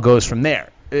it all goes from there.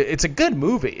 It's a good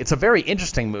movie. It's a very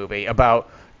interesting movie about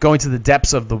going to the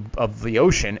depths of the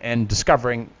ocean and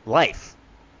discovering life.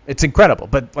 It's incredible,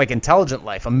 but like intelligent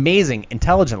life, amazing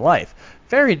intelligent life.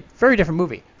 Very, very different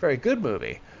movie. Very good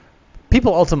movie.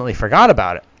 People ultimately forgot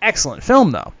about it. Excellent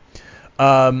film, though.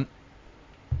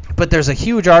 But there's a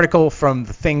huge article from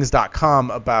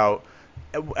things.com about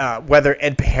whether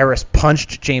Ed Harris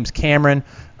punched James Cameron,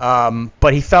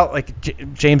 but he felt like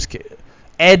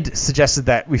Ed suggested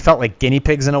that we felt like guinea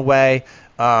pigs in a way.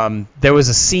 There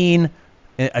was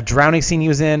a drowning scene he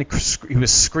was in. He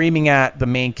was screaming at the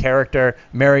main character,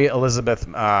 Mary Elizabeth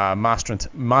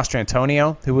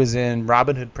Mastrantonio, who was in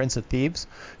Robin Hood, Prince of Thieves.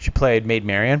 She played Maid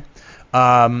Marian.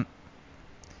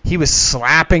 He was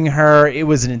slapping her. It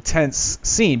was an intense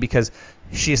scene because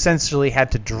she essentially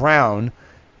had to drown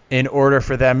in order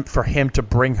for him to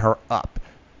bring her up.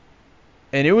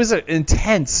 And it was an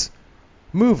intense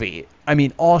movie. I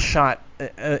mean, all shot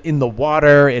in the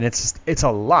water, and it's a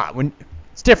lot.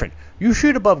 It's different. You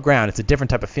shoot above ground, it's a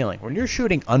different type of feeling. When you're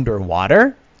shooting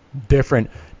underwater, different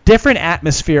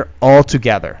atmosphere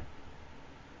altogether.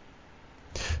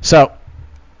 So,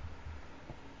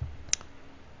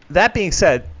 that being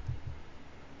said,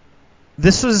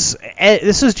 this was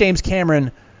James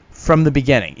Cameron from the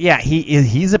beginning. Yeah, he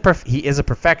is a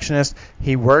perfectionist.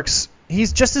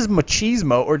 He's just as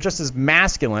machismo or just as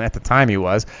masculine at the time he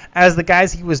was as the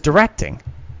guys he was directing,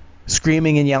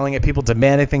 screaming and yelling at people,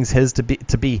 demanding things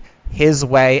to be his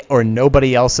way or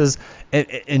nobody else's,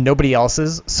 and nobody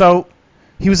else's. So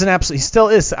he was he still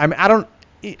is. I mean,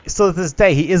 still to this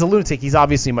day, he is a lunatic. He's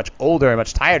obviously much older and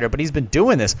much tireder, but he's been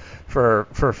doing this for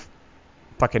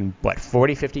fucking,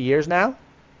 40, 50 years now?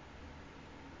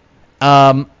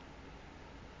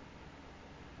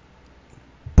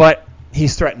 But he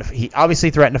obviously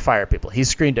threatened to fire people. He's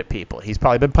screamed at people. He's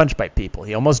probably been punched by people.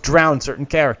 He almost drowned certain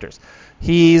characters.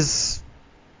 He's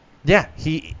no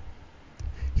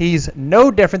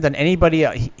different than anybody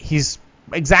else. He's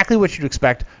exactly what you'd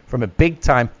expect from a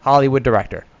big-time Hollywood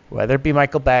director, whether it be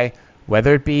Michael Bay,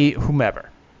 whether it be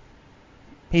whomever.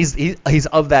 He's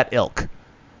of that ilk.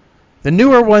 The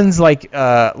newer ones, like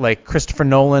Christopher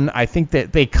Nolan, I think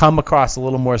that they come across a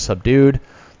little more subdued,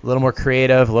 a little more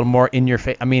creative, a little more in your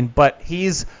face. I mean, but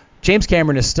James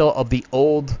Cameron is still of the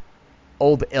old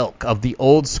ilk, of the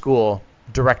old school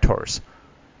directors.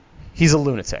 He's a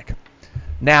lunatic.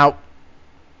 Now,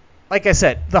 like I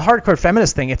said, the hardcore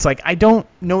feminist thing, it's like, I don't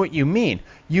know what you mean.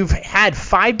 You've had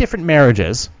 5 different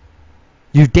marriages.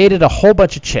 You've dated a whole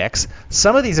bunch of chicks.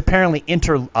 Some of these apparently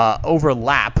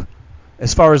overlap.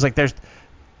 As far as there's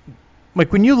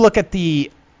when you look at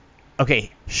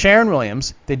Sharon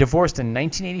Williams, they divorced in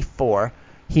 1984.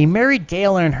 He married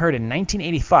Gail Earnhardt in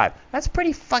 1985. That's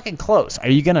pretty fucking close. Are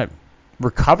you gonna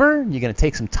recover? You're gonna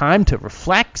take some time to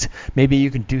reflect. Maybe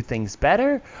you can do things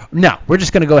better. No, we're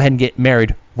just gonna go ahead and get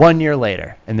married 1 year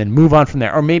later and then move on from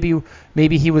there. Or maybe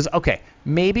he was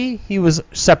Maybe he was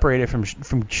separated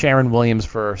from Sharon Williams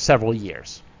for several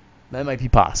years. That might be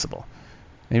possible.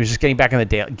 He was just getting back in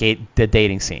the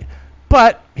dating scene.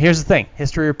 But here's the thing.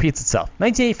 History repeats itself.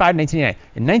 1985, 1989.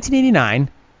 In 1989,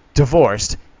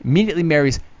 divorced, immediately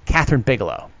marries Catherine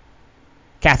Bigelow.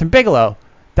 Catherine Bigelow,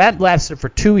 that lasted for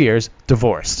 2 years,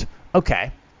 divorced.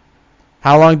 Okay.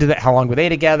 How long were they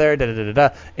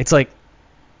together? It's like,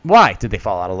 why? Did they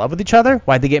fall out of love with each other?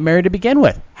 Why'd they get married to begin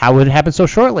with? How would it happen so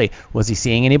shortly? Was he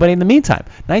seeing anybody in the meantime?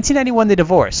 1991, they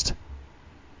divorced.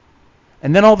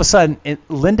 And then all of a sudden,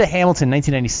 Linda Hamilton,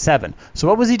 1997. So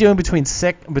what was he doing between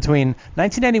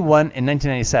 1991 and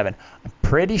 1997? I'm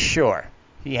pretty sure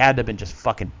he had to have been just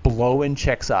fucking blowing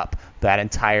chicks up that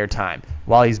entire time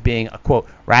while he's being a, quote,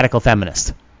 radical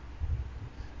feminist.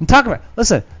 I'm talking about,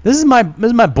 listen, this is my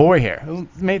boy here who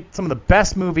made some of the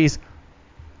best movies,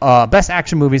 best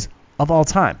action movies of all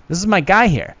time. This is my guy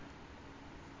here.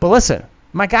 But listen,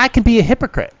 my guy can be a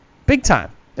hypocrite, big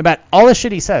time, about all the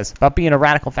shit he says about being a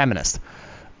radical feminist.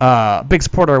 Big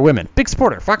supporter of women. Big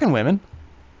supporter. Fucking women.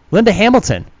 Linda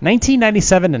Hamilton,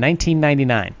 1997 to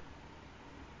 1999.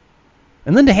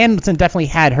 And Linda Hamilton definitely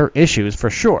had her issues, for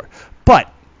sure.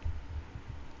 But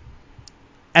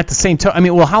at the same time,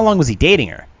 how long was he dating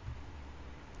her?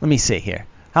 Let me see here.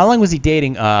 How long was he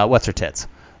dating, what's-her-tits?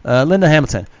 Linda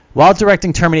Hamilton. While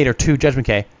directing Terminator 2 Judgment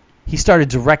Day, he started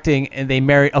directing, and they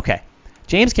married... Okay.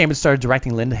 James Cameron started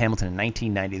directing Linda Hamilton in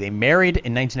 1990. They married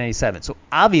in 1997. So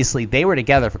obviously they were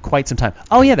together for quite some time.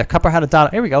 Oh yeah, their couple had a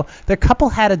daughter. Here we go. Their couple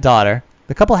had a daughter.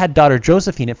 The couple had daughter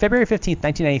Josephine on February 15th,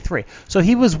 1993. So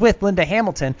he was with Linda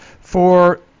Hamilton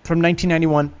from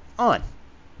 1991 on.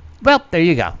 Well, there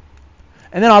you go.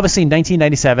 And then obviously in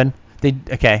 1997, they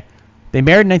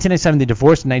married in 1997. They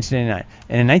divorced in 1999.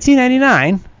 And in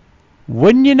 1999,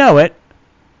 wouldn't you know it,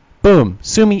 boom,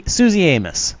 Susie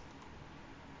Amos.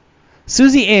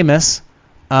 Susie Amos,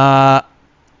 after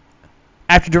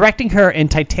directing her in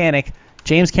Titanic,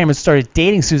 James Cameron started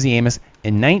dating Susie Amos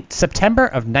in September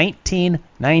of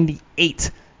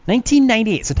 1998.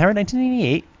 1998, September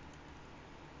 1998.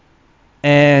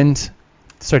 And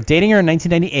started dating her in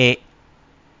 1998.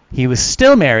 He was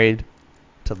still married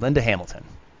to Linda Hamilton.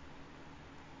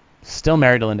 Still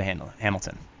married to Linda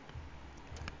Hamilton.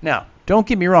 Now, don't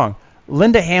get me wrong.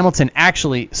 Linda Hamilton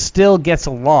actually still gets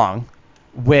along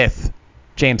with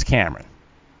James Cameron.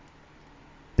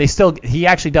 He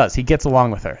actually does. He gets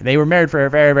along with her. They were married for a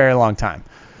very, very long time.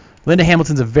 Linda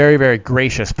Hamilton's a very, very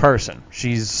gracious person.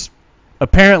 She's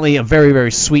apparently a very,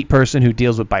 very sweet person who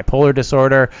deals with bipolar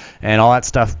disorder and all that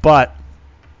stuff, but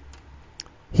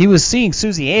he was seeing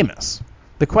Susie Amos.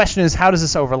 The question is, how does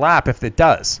this overlap if it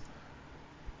does?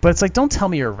 But it's like, don't tell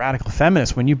me you're a radical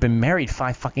feminist when you've been married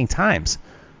 5 fucking times.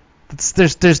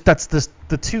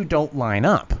 The two don't line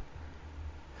up.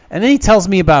 And then he talks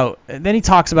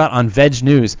about on Veg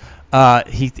News,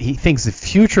 he thinks the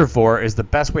futurivore is the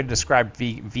best way to describe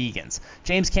vegans.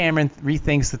 James Cameron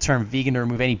rethinks the term vegan to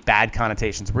remove any bad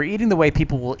connotations. We're eating the way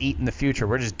people will eat in the future.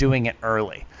 We're just doing it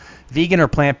early. Vegan or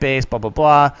plant-based, blah,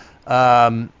 blah,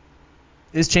 blah.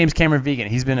 Is James Cameron vegan?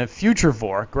 He's been a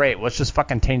futurivore. Great. Let's just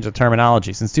fucking change the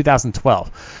terminology. Since 2012.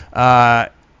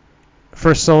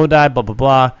 First solo died, blah, blah,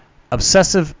 blah.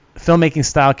 Obsessive filmmaking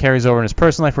style carries over in his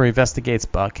personal life where he investigates.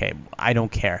 Okay, I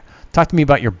don't care. Talk to me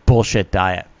about your bullshit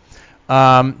diet.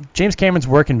 James Cameron's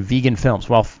work in vegan films.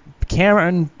 Well,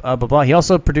 Cameron, blah, blah, he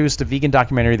also produced a vegan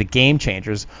documentary, The Game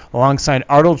Changers, alongside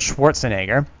Arnold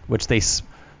Schwarzenegger, which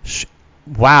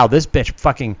wow, this bitch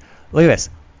fucking, look at this.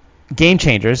 Game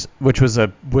Changers,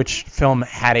 which film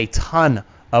had a ton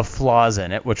of flaws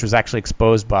in it, which was actually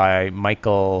exposed by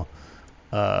Michael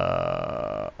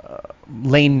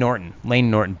Lane Norton.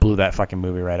 Lane Norton blew that fucking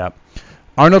movie right up.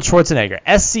 Arnold Schwarzenegger.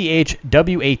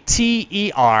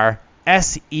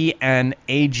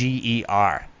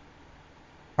 Schwarzenegger.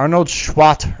 Arnold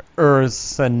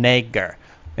Schwarzenegger.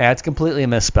 Yeah, it's completely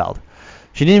misspelled.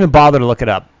 She didn't even bother to look it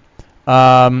up.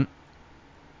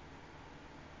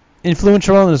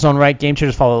 Influential in his own right, Game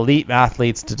Changers follow elite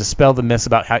athletes to dispel the myths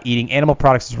about how eating animal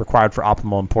products is required for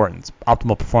optimal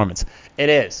performance. It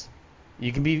is.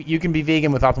 You can be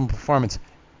vegan with optimal performance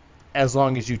as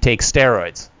long as you take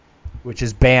steroids, which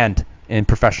is banned in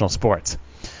professional sports.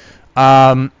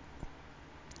 He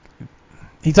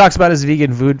talks about his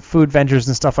vegan food ventures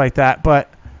and stuff like that, but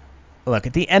look,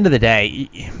 at the end of the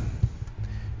day,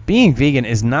 being vegan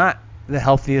is not the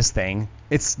healthiest thing.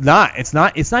 It's not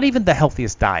even the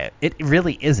healthiest diet. It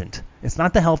really isn't. It's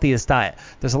not the healthiest diet.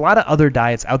 There's a lot of other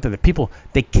diets out there that people,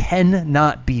 they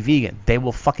cannot be vegan. They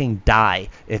will fucking die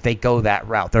if they go that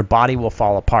route. Their body will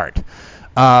fall apart.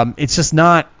 It's just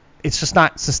not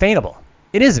sustainable.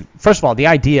 It isn't. First of all, the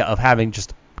idea of having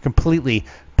just completely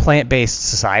plant-based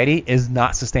society is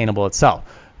not sustainable itself.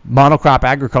 Monocrop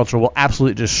agriculture will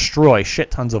absolutely destroy shit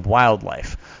tons of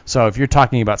wildlife. So if you're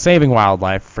talking about saving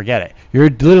wildlife, forget it. You're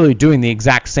literally doing the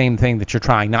exact same thing that you're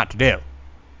trying not to do.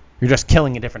 You're just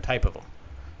killing a different type of them.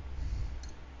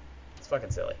 It's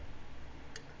fucking silly.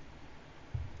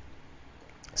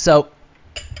 So,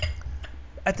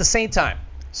 at the same time,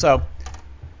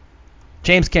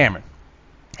 James Cameron,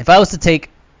 if I was to take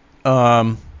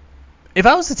the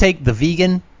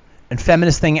vegan and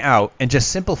feminist thing out and just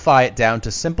simplify it down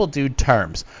to simple dude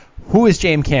terms, who is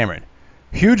James Cameron?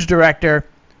 Huge director,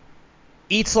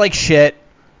 eats like shit,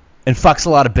 and fucks a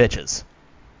lot of bitches.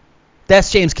 That's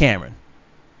James Cameron.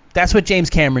 That's what James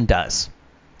Cameron does.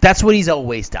 That's what he's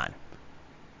always done.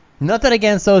 Nothing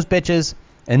against those bitches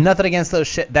and nothing against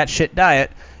that shit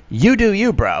diet. You do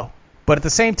you, bro. But at the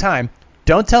same time,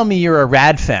 don't tell me you're a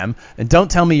rad femme and don't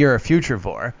tell me you're a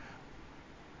futurivore,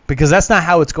 because that's not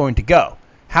how it's going to go.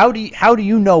 How do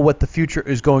you know what the future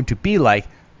is going to be like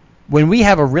when we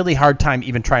have a really hard time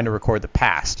even trying to record the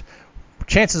past?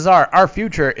 Chances are our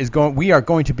future is we are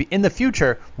going to be in the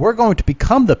future. We're going to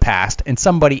become the past, and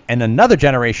somebody in another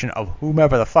generation of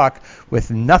whomever the fuck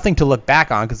with nothing to look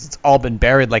back on because it's all been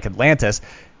buried like Atlantis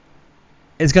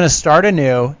is going to start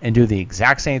anew and do the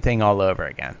exact same thing all over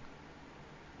again.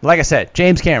 Like I said,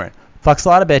 James Cameron fucks a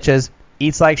lot of bitches,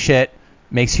 eats like shit,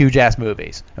 makes huge-ass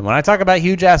movies. And when I talk about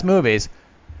huge-ass movies,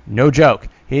 no joke,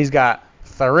 he's got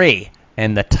 3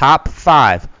 in the top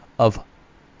 5 of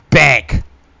bank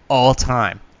all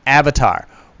time. Avatar,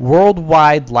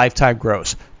 worldwide lifetime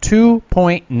gross,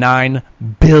 $2.9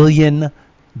 billion.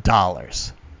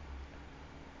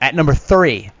 At number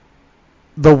 3,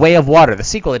 The Way of Water, the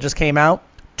sequel that just came out,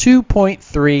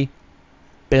 $2.3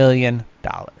 billion.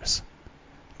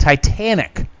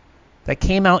 Titanic, that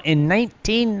came out in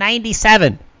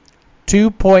 1997,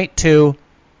 $2.2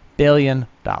 billion.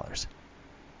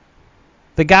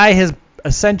 The guy has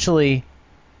essentially,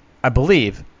 I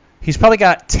believe, he's probably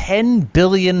got $10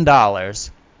 billion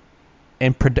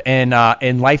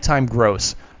in lifetime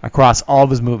gross across all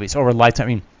of his movies over lifetime. I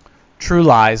mean, True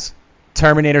Lies,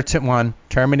 Terminator 1,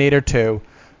 Terminator 2,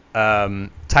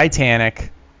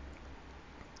 Titanic,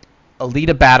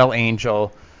 Alita Battle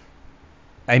Angel.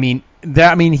 I mean,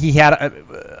 he had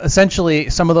essentially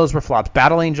some of those were flops.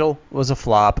 Battle Angel was a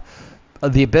flop.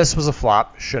 The Abyss was a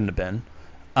flop. Shouldn't have been.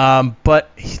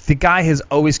 But the guy has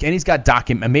always, and he's got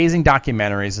amazing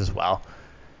documentaries as well.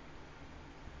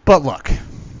 But look,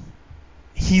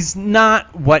 he's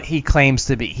not what he claims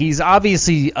to be. He's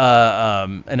obviously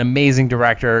an amazing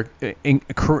director,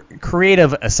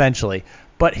 creative essentially,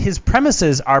 but his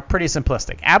premises are pretty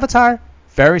simplistic. Avatar,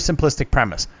 very simplistic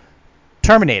premise.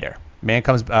 Terminator,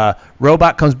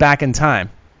 robot comes back in time,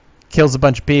 kills a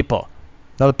bunch of people.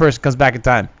 Another person comes back in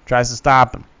time, tries to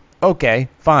stop him. Okay,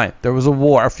 fine. There was a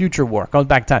war, a future war, comes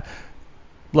back in time.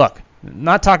 Look,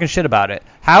 not talking shit about it.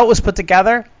 How it was put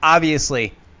together,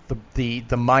 obviously,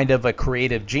 the mind of a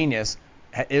creative genius,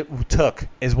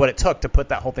 is what it took to put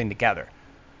that whole thing together.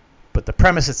 But the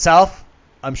premise itself,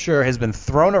 I'm sure, has been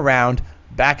thrown around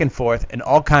back and forth in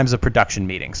all kinds of production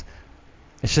meetings.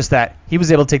 It's just that he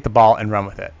was able to take the ball and run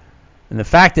with it. And the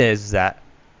fact is that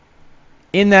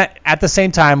at the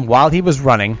same time, while he was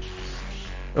running,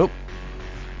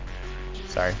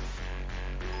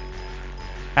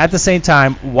 at the same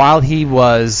time, while he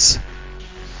was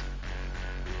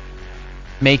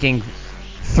writing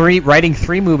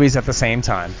 3 movies at the same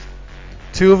time,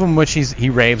 2 of them which he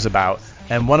raves about,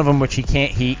 and one of them which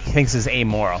he thinks is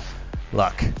amoral.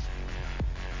 Look.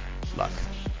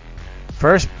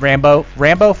 First,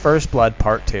 Rambo First Blood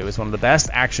Part 2 is one of the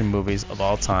best action movies of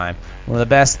all time. One of the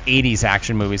best 80s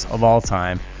action movies of all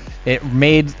time. It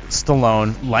made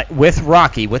Stallone,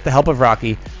 with the help of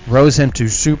Rocky, rose him to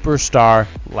superstar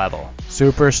level.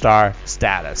 Superstar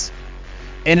status.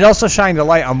 And it also shined a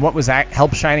light on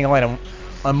helped shining a light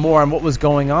on more on what was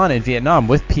going on in Vietnam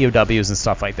with POWs and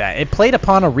stuff like that. It played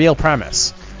upon a real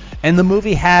premise. And the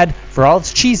movie had, for all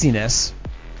its cheesiness,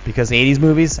 because 80s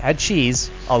movies had cheese,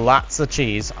 lots of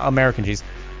cheese, American cheese,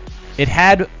 it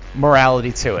had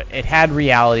morality to it. It had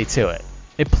reality to it.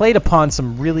 It played upon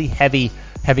some really heavy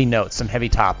notes, some heavy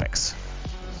topics.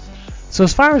 So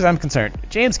as far as I'm concerned,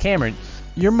 James Cameron,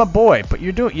 you're my boy, but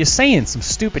you're saying some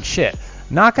stupid shit.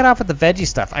 Knock it off with the veggie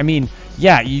stuff. I mean,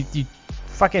 yeah, you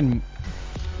fucking...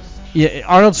 Yeah,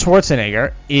 Arnold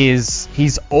Schwarzenegger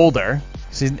he's older.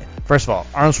 First of all,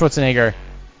 Arnold Schwarzenegger,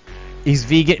 he's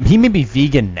vegan. He may be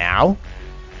vegan now,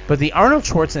 but the Arnold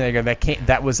Schwarzenegger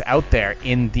that was out there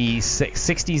in the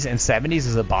 60s and 70s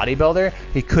as a bodybuilder,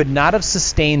 he could not have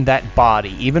sustained that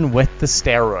body, even with the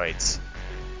steroids.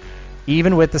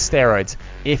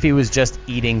 If he was just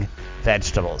eating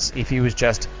vegetables, if he was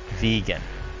just vegan.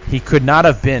 He could not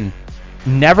have been,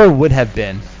 never would have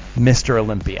been Mr.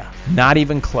 Olympia. Not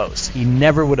even close. He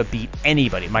never would have beat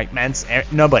anybody. Mike Mentz,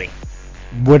 nobody.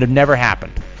 Would have never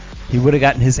happened. He would have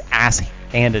gotten his ass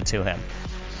handed to him.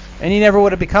 And he never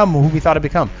would have become who we thought he'd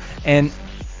become. And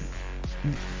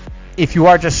if you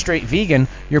are just straight vegan,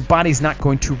 your body's not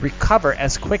going to recover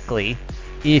as quickly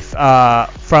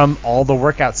from all the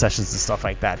workout sessions and stuff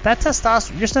like that. Your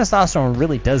testosterone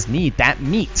really does need that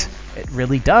meat. It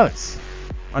really does.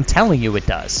 I'm telling you it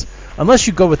does. Unless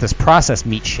you go with this processed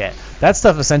meat shit. That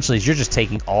stuff essentially is you're just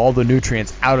taking all the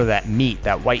nutrients out of that meat,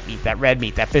 that white meat, that red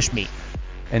meat, that fish meat,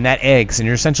 and that eggs, and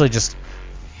you're essentially just,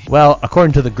 well,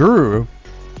 according to the guru,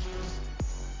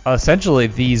 essentially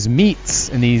these meats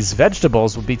and these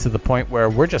vegetables will be to the point where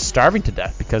we're just starving to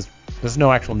death because there's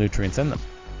no actual nutrients in them.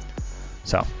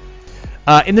 So,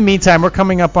 in the meantime, we're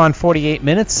coming up on 48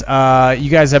 minutes. You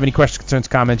guys have any questions, concerns,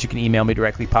 comments, you can email me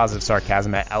directly,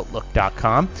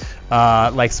 positivesarcasm@outlook.com.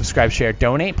 Like, subscribe, share,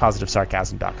 donate,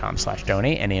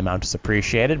 positivesarcasm.com/donate. Any amount is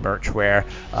appreciated. Merchwear,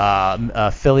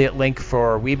 affiliate link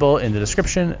for Weeble in the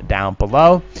description down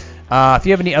below. If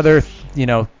you have any other,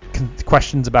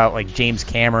 questions about like James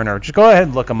Cameron, or just go ahead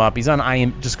and look him up. He's on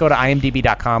just go to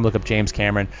imdb.com, look up James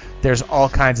Cameron. There's all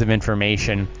kinds of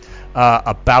information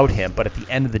about him, but at the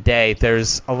end of the day,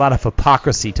 there's a lot of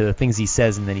hypocrisy to the things he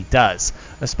says and then he does,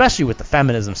 especially with the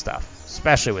feminism stuff,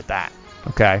 especially with that.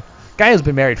 Okay, guy who's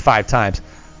been married 5 times.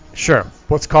 Sure,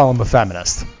 let's call him a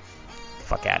feminist.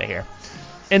 Fuck out of here.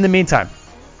 In the meantime,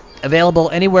 available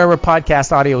anywhere where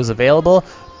podcast audio is available.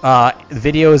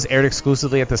 Video is aired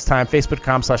exclusively at this time.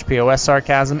 Facebook.com/POS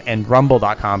Sarcasm and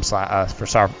Rumble.com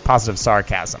for Positive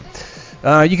Sarcasm.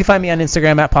 You can find me on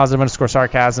Instagram at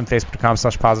 @positive_sarcasm,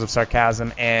 Facebook.com/Positive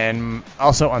Sarcasm, and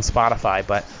also on Spotify.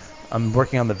 But I'm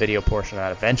working on the video portion of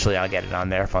that. Eventually, I'll get it on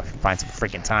there if I can find some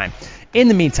freaking time. In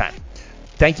the meantime,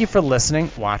 thank you for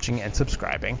listening, watching, and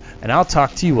subscribing, and I'll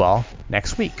talk to you all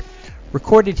next week.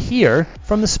 Recorded here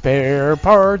from the Spare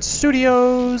Parts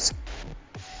Studios.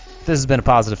 This has been a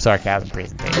Positive Sarcasm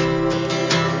presentation.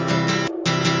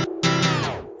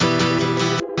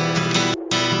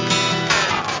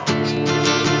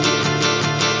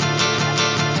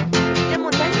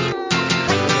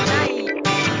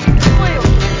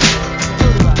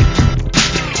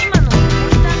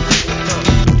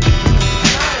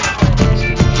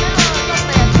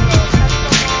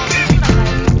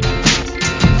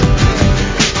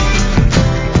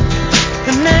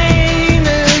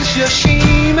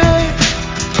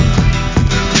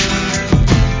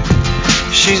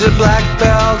 She's a black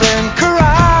belt in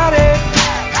karate,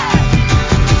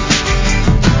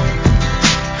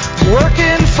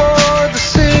 working for the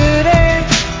city.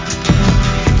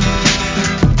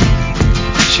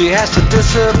 She has to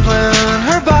discipline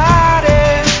her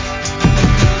body,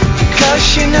 'cause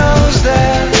she knows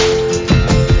that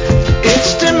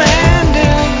it's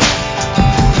demanding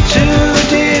to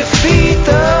defeat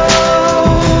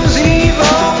those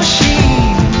evil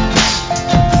machines.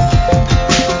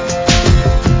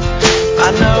 I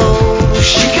know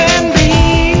she can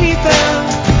beat them.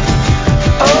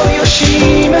 Oh,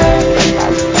 Yoshime,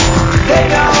 they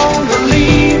don't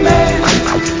believe me.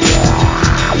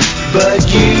 But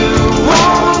you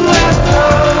won't let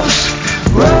those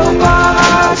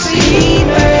robots eat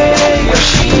me.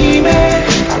 Yoshime,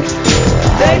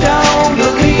 they don't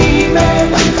believe me.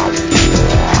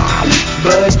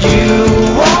 But you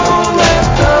won't let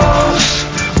those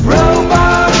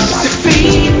robots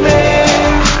defeat me.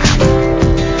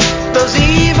 Those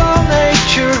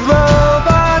evil-natured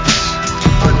robots,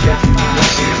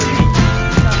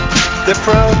 they're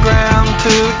programmed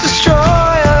to destroy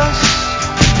us.